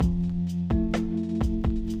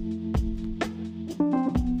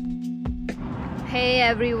Hey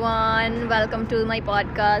everyone, welcome to my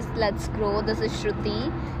podcast Let's Grow. This is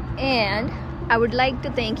Shruti, and I would like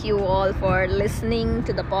to thank you all for listening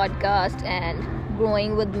to the podcast and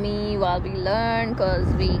growing with me while we learn, because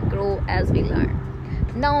we grow as we learn.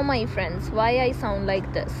 Now, my friends, why I sound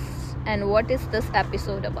like this and what is this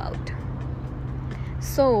episode about?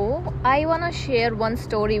 So, I want to share one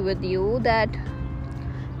story with you that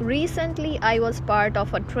recently I was part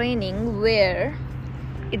of a training where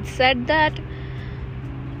it said that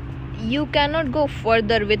you cannot go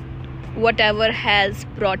further with whatever has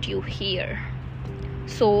brought you here.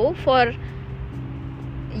 So for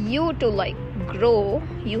you to grow,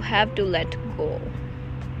 you have to let go.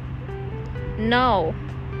 Now,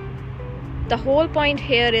 the whole point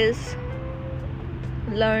here is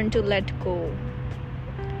learn to let go.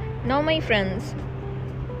 Now, my friends,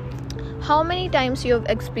 how many times you have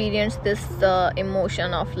experienced this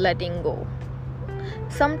emotion of letting go?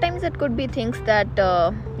 Sometimes it could be things that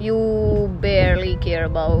you barely care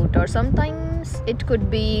about, or sometimes it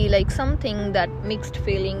could be like something that mixed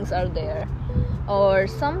feelings are there, or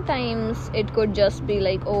sometimes it could just be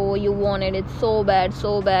like, oh, you wanted it so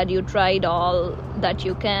bad, you tried all that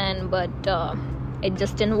you can, but it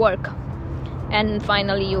just didn't work, and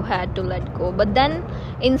finally you had to let go. But then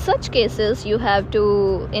in such cases, you have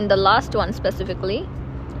to, in the last one specifically,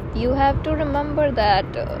 you have to remember that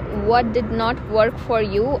what did not work for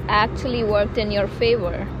you actually worked in your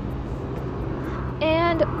favor.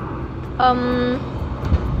 And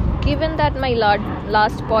given that my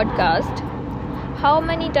last podcast, how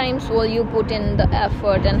many times will you put in the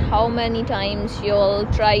effort, and how many times you'll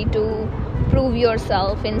try to prove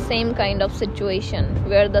yourself in same kind of situation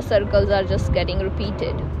where the circles are just getting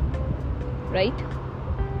repeated, right?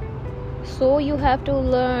 So you have to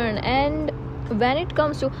learn. And when it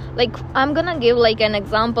comes to, I'm gonna give an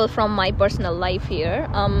example from my personal life here.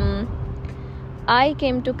 I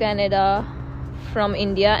came to Canada from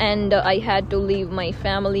India, and I had to leave my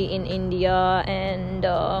family in India, and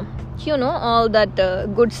all that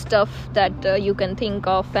good stuff that you can think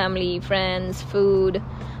of: family, friends, food,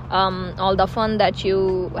 all the fun that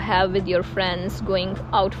you have with your friends, going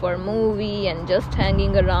out for a movie and just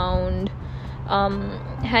hanging around,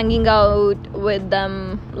 hanging out with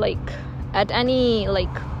them at any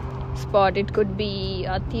spot. It could be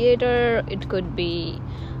a theater, it could be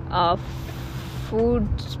a food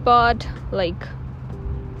spot,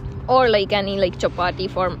 or any chapati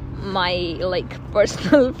for my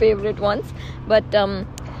personal favorite ones. But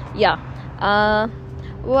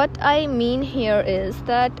what I mean here is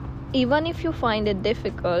that even if you find it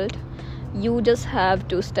difficult, you just have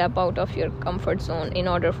to step out of your comfort zone in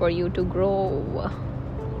order for you to grow.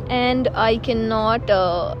 And I cannot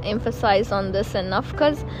emphasize on this enough,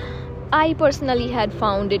 because I personally had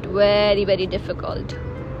found it very, very difficult.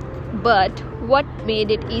 But what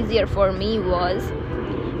made it easier for me was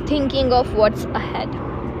thinking of what's ahead,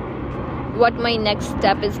 what my next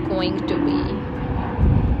step is going to be,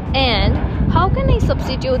 and how can I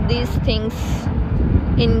substitute these things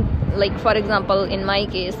in, for example, in my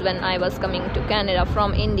case, when I was coming to Canada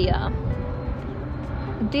from India,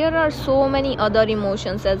 there are so many other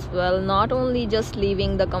emotions as well, not only just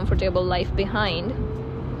leaving the comfortable life behind,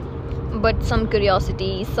 but some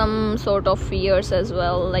curiosity, some sort of fears as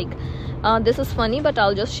well. This is funny, but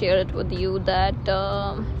I'll just share it with you that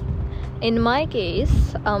in my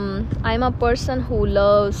case, I'm a person who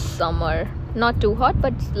loves summer. Not too hot,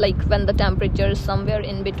 but when the temperature is somewhere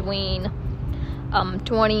in between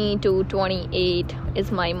 20 to 28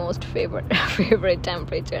 is my most favorite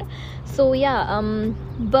temperature. So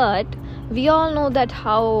but we all know that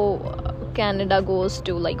how Canada goes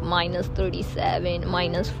to minus 37,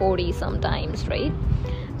 minus 40 sometimes, right?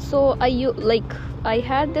 So I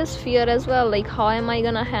had this fear as well, how am I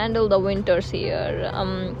gonna handle the winters here?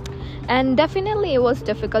 And definitely it was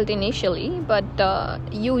difficult initially, but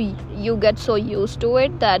you get so used to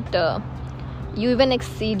it that you even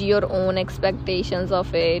exceed your own expectations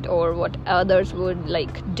of it, or what others would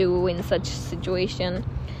do in such situation.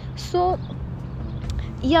 So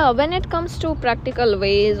when it comes to practical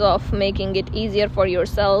ways of making it easier for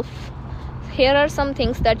yourself, here are some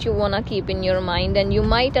things that you want to keep in your mind, and you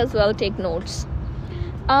might as well take notes.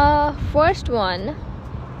 First one,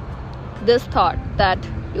 this thought that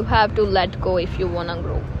you have to let go if you want to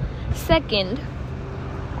grow. Second,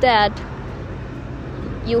 that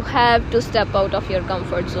you have to step out of your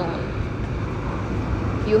comfort zone.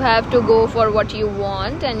 You have to go for what you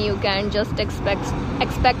want, and you can't just expect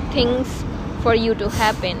things for you to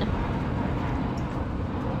happen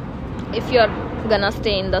if you're gonna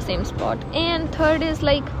stay in the same spot. And third is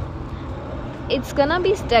it's gonna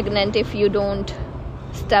be stagnant if you don't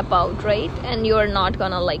step out, right? And you're not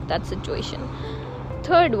gonna like that situation.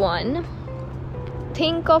 Third one,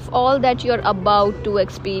 think of all that you're about to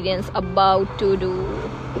experience, about to do,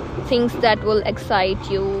 things that will excite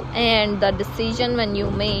you, and the decision when you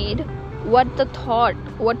made, what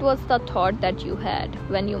was the thought that you had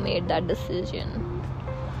when you made that decision.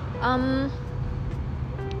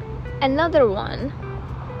 Another one,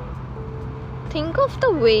 think of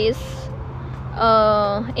the ways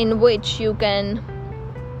in which you can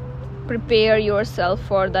prepare yourself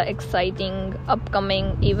for the exciting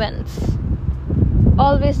upcoming events.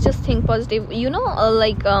 Always just think positive,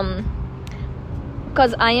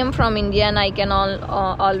 because I am from India and I can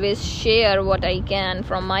always share what I can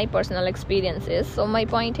from my personal experiences. So my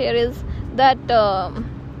point here is that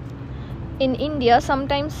in India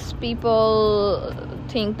sometimes people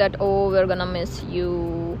think that, oh, we're gonna miss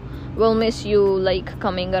you, we'll miss you like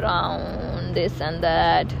coming around, this and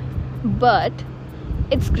that. But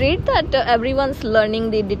it's great that everyone's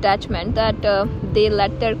learning the detachment, that they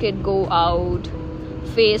let their kid go out,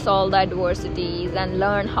 face all the adversities and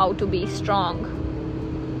learn how to be strong.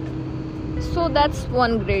 So that's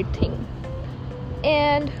one great thing.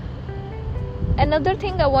 And another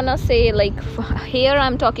thing I want to say, like, here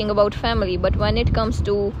I'm talking about family, but when it comes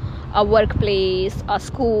to a workplace, a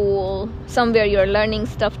school, somewhere you're learning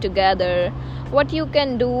stuff together, what you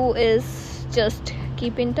can do is just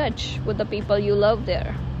keep in touch with the people you love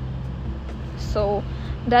there. So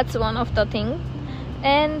that's one of the thing.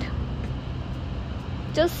 And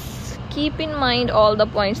just keep in mind all the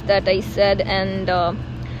points that I said and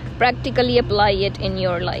practically apply it in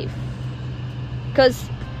your life. Because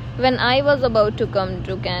when I was about to come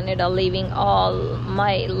to Canada, leaving all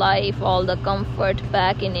my life, all the comfort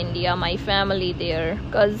back in India, my family there,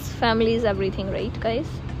 because family is everything, right, guys?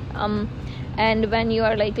 And when you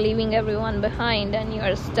are like leaving everyone behind and you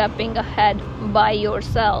are stepping ahead by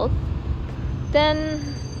yourself, then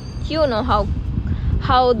you know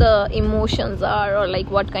how the emotions are, or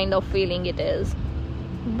like what kind of feeling it is.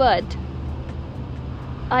 But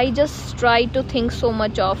I just try to think so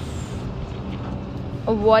much of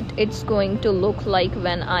what it's going to look like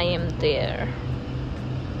when I am there.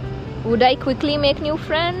 Would I quickly make new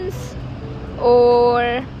friends,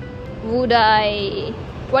 or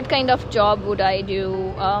what kind of job would I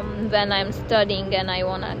do when I'm studying and I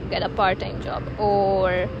want to get a part-time job,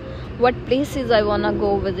 or what places I want to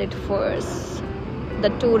go visit first, the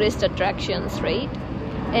tourist attractions, right?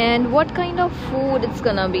 And what kind of food it's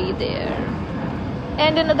gonna be there.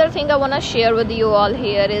 And another thing I want to share with you all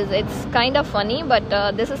here is, it's kind of funny, but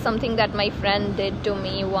this is something that my friend did to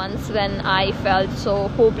me once when I felt so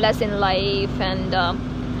hopeless in life, and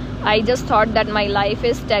I just thought that my life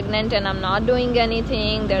is stagnant and I'm not doing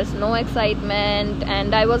anything, there's no excitement,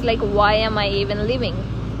 and I was like, why am I even living?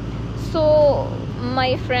 So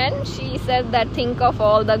my friend, she said that think of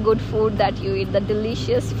all the good food that you eat, the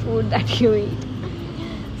delicious food that you eat.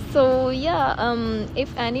 So yeah,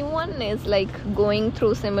 if anyone is like going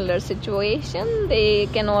through similar situation, they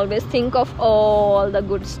can always think of all the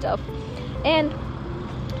good stuff. And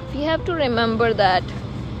we have to remember that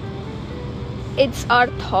it's our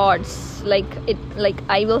thoughts, like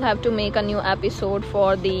I will have to make a new episode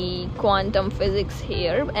for the quantum physics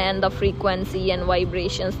here, and the frequency and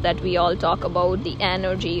vibrations that we all talk about, the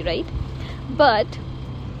energy, right? But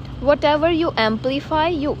whatever you amplify,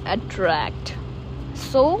 you attract.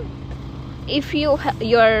 So if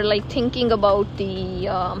you're like thinking about the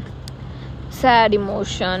sad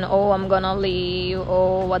emotion, oh, I'm gonna leave,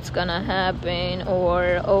 oh, what's gonna happen,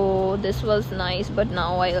 or oh, this was nice but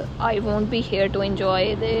now I won't be here to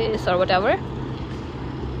enjoy this, or whatever,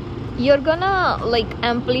 you're gonna like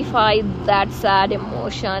amplify that sad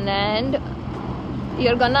emotion and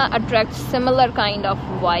you're gonna attract similar kind of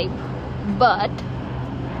vibe. But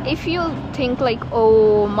if you think like,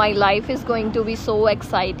 oh, my life is going to be so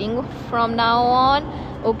exciting from now on,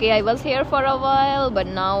 okay, I was here for a while but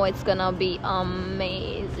now it's gonna be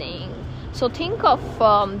amazing. So think of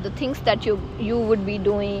the things that you would be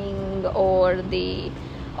doing, or the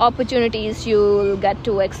opportunities you'll get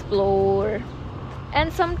to explore.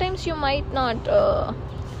 And sometimes you might not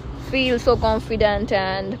feel so confident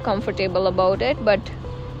and comfortable about it, but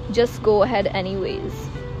just go ahead anyways.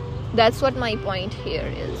 That's what my point here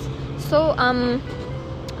is. So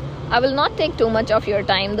I will not take too much of your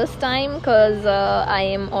time this time, because I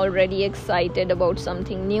am already excited about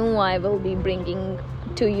something new I will be bringing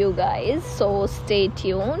to you guys. So stay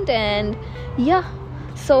tuned. And yeah,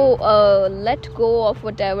 so let go of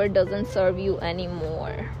whatever doesn't serve you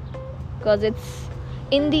anymore, because it's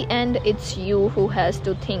in the end it's you who has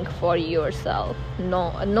to think for yourself.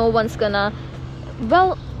 No one's gonna,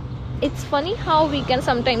 well, it's funny how we can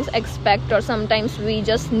sometimes expect, or sometimes we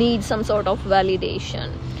just need some sort of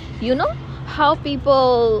validation. You know how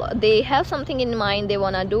people, they have something in mind, they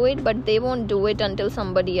want to do it, but they won't do it until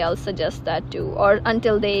somebody else suggests that too, or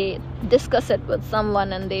until they discuss it with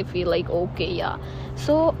someone and they feel like, okay, yeah.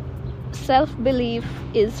 So self belief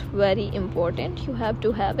is very important. You have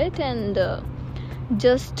to have it, and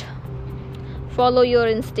just follow your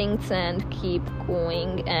instincts and keep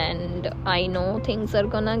going. And I know things are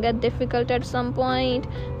gonna get difficult at some point,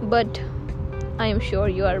 but I am sure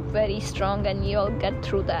you are very strong and you'll get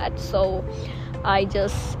through that. So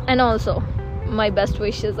and also my best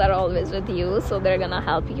wishes are always with you, so they're gonna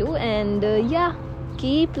help you. And yeah,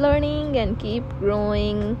 keep learning and keep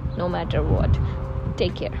growing no matter what.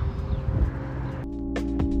 Take care.